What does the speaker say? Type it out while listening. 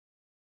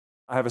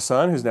I have a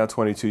son who's now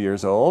 22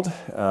 years old,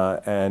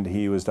 and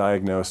he was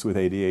diagnosed with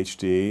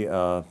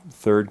ADHD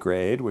third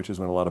grade, which is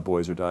when a lot of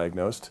boys are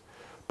diagnosed.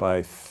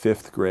 By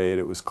fifth grade,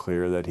 it was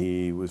clear that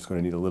he was going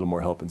to need a little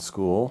more help in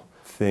school.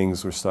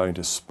 Things were starting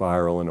to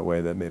spiral in a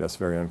way that made us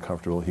very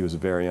uncomfortable. He was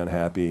very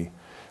unhappy.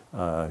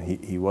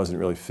 He wasn't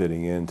really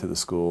fitting into the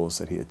schools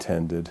that he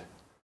attended.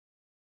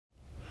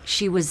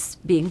 She was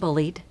being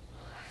bullied.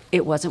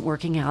 It wasn't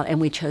working out, and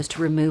we chose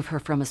to remove her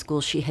from a school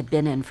she had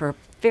been in for a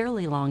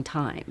fairly long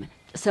time.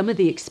 Some of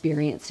the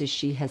experiences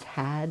she has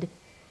had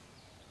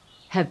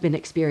have been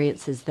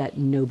experiences that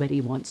nobody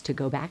wants to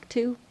go back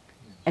to,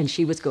 and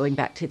she was going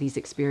back to these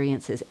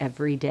experiences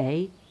every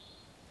day,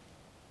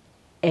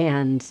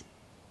 and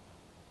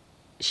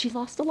she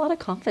lost a lot of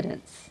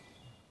confidence.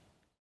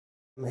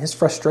 His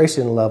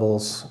frustration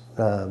levels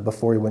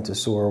before he went to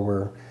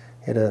SOAR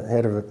had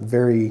a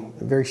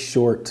very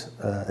short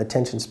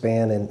attention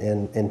span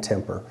and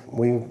temper.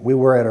 We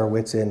were at our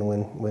wits' end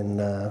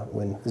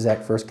when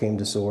Zach first came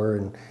to SOAR,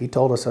 and he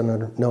told us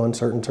under no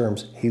uncertain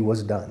terms he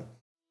was done.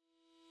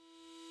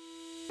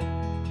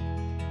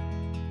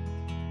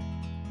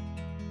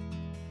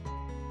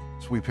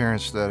 So we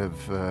parents that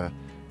have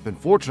been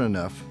fortunate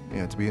enough,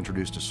 to be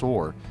introduced to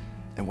SOAR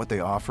and what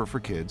they offer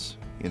for kids,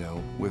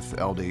 with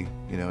LD,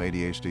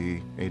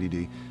 ADHD,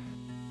 ADD,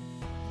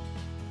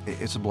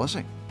 it's a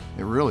blessing.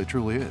 It really,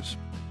 truly is.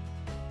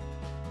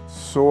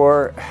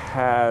 SOAR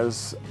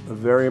has a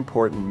very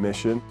important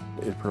mission.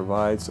 It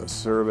provides a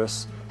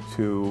service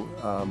to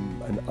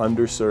an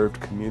underserved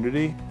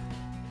community.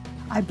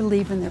 I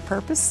believe in their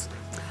purpose.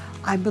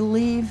 I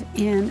believe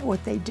in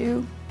what they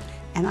do,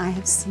 and I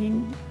have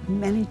seen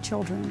many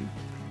children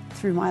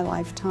through my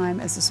lifetime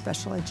as a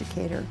special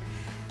educator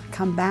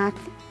come back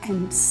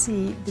and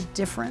see the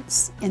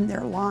difference in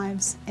their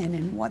lives and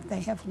in what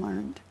they have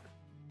learned.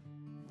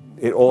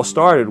 It all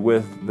started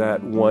with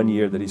that 1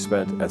 year that he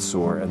spent at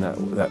SOAR, and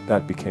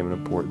that became an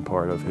important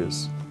part of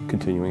his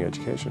continuing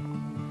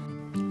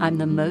education. I'm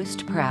the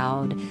most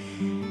proud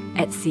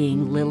at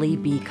seeing Lily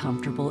be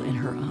comfortable in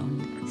her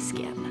own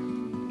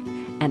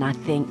skin. And I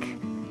think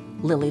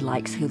Lily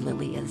likes who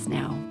Lily is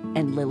now.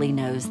 And Lily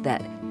knows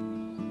that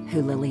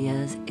who Lily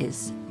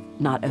is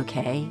not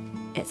okay,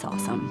 it's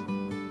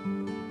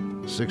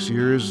awesome. 6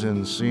 years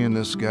and seeing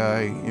this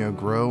guy,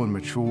 grow and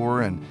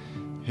mature, and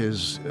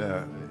his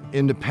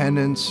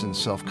independence and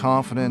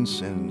self-confidence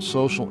and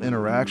social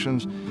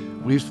interactions,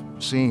 we've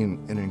seen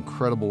an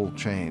incredible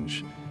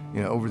change,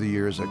 over the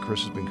years that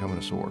Chris has been coming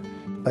to SOAR.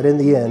 But in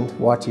the end,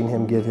 watching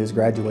him give his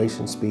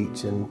graduation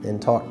speech and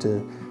talk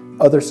to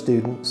other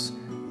students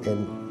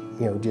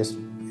and just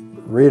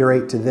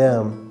reiterate to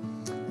them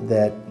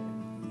that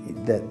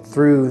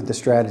through the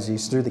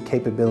strategies, through the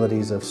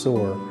capabilities of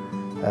SOAR,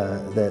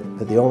 that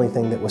the only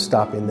thing that was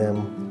stopping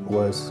them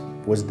was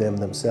them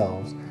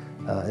themselves.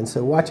 And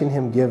so watching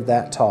him give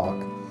that talk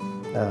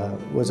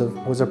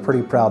was a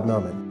pretty proud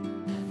moment.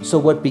 So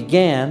what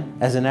began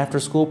as an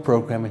after-school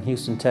program in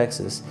Houston,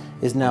 Texas,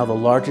 is now the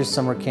largest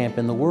summer camp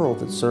in the world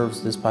that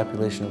serves this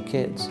population of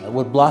kids.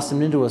 What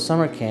blossomed into a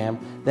summer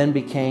camp then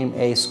became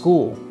a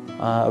school,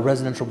 a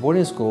residential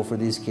boarding school for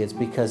these kids,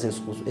 because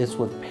it's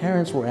what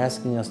parents were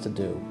asking us to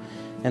do.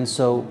 And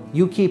so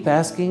you keep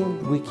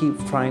asking, we keep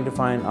trying to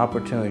find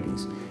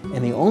opportunities.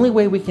 And the only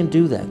way we can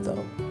do that,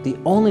 though, the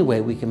only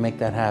way we can make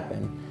that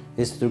happen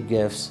is through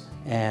gifts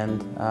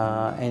and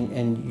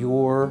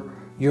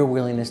your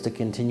willingness to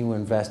continue to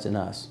invest in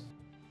us.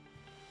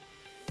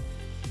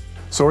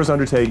 SOAR is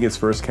undertaking its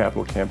first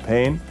capital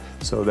campaign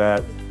so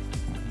that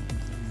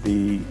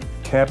the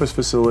campus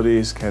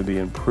facilities can be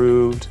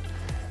improved,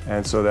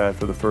 and so that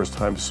for the first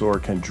time SOAR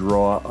can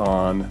draw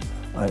on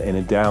an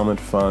endowment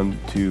fund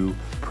to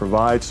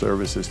provide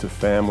services to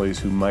families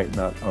who might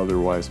not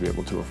otherwise be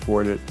able to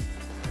afford it.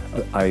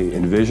 I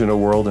envision a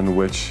world in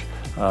which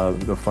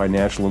the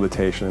financial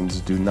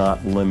limitations do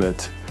not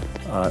limit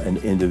an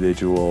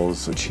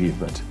individual's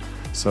achievement.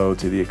 So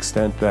to the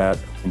extent that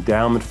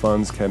endowment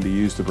funds can be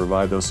used to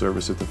provide those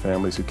services to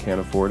families who can't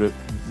afford it,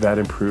 that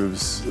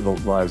improves the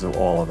lives of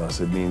all of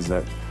us. It means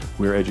that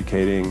we're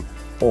educating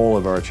all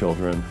of our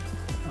children,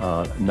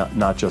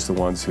 not just the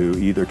ones who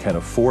either can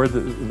afford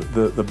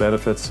the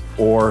benefits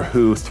or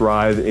who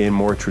thrive in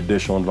more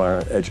traditional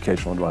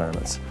educational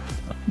environments.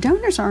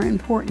 Donors are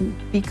important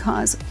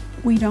because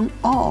we don't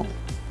all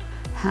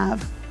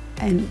have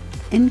an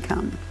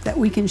income that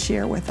we can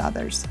share with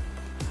others.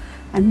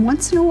 And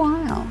once in a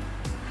while,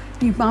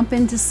 you bump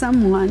into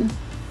someone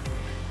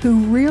who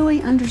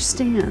really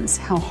understands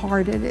how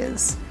hard it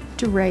is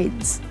to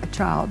raise a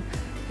child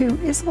who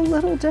is a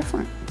little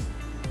different.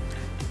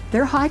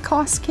 They're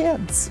high-cost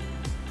kids,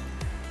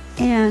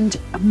 and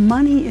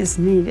money is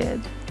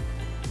needed.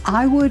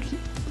 I would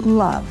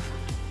love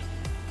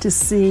to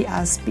see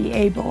us be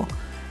able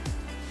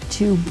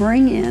to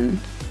bring in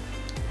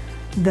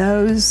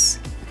those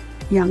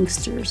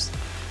youngsters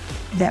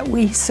that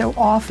we so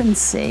often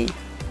see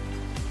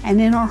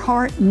and in our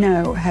heart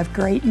know have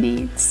great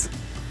needs,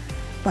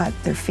 but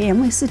their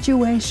family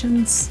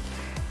situations,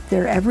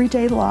 their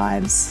everyday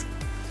lives,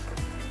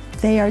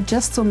 they are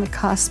just on the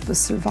cusp of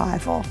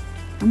survival.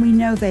 And we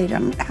know they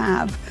don't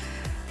have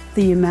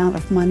the amount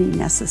of money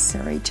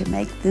necessary to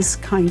make this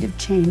kind of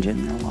change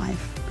in their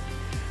life.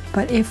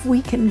 But if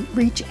we can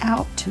reach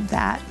out to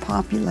that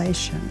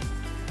population,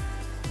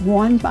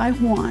 one by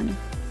one,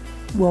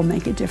 we'll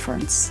make a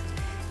difference.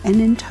 And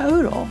in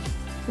total,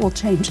 we'll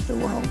change the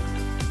world.